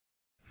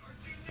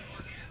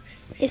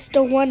It's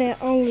the one and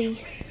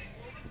only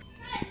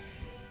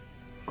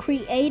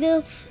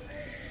creative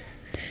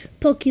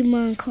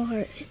Pokemon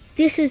card.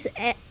 This is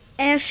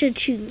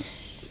Ashichu,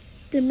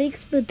 the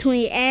mix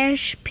between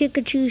Ash,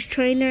 Pikachu's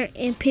trainer,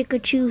 and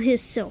Pikachu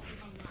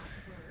himself.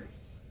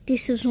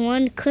 This is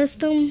one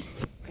custom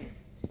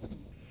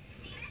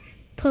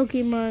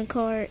Pokemon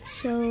card,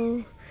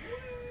 so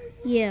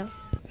yeah.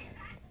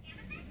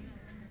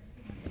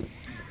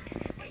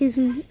 This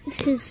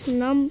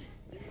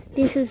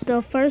is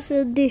the first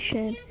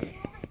edition,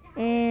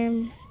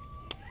 and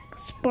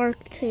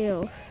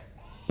Sparktail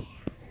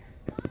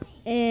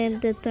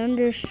and the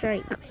Thunder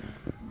Strike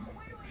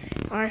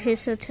are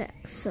his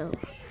attacks. So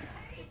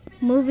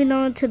moving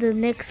on to the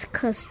next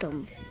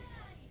custom,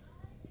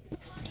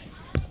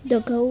 the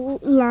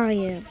Gold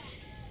Lion.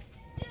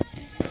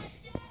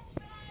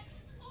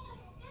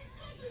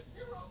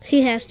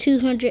 He has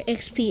 200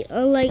 XP,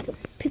 unlike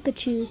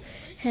Pikachu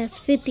has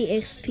 50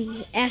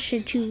 XP.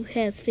 Ashichu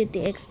has 50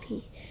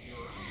 XP.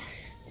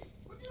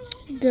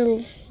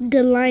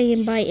 The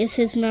Lion Bite is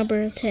his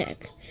number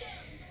attack.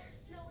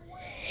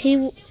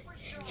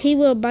 He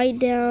will bite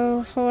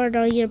down hard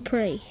on your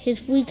prey.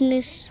 His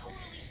weakness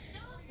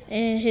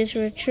and his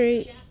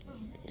retreat.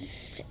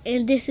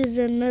 And this is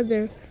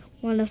another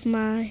one of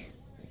my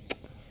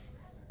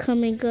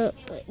coming up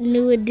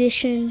new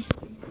edition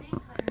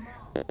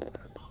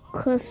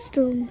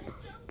custom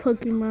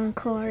Pokemon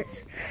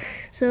cards.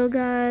 So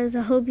guys,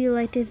 I hope you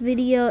like this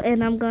video,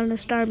 and I'm gonna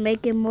start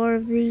making more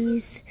of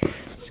these.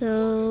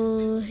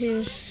 So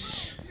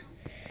here's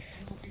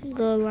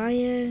the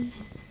Lion,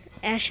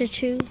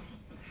 Ashichu.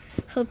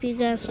 Hope you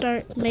guys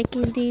start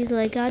making these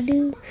like I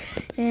do,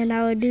 and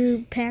I will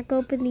do pack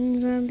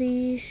openings on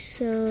these.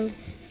 So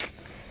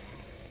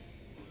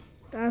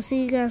I'll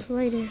see you guys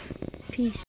later. Peace.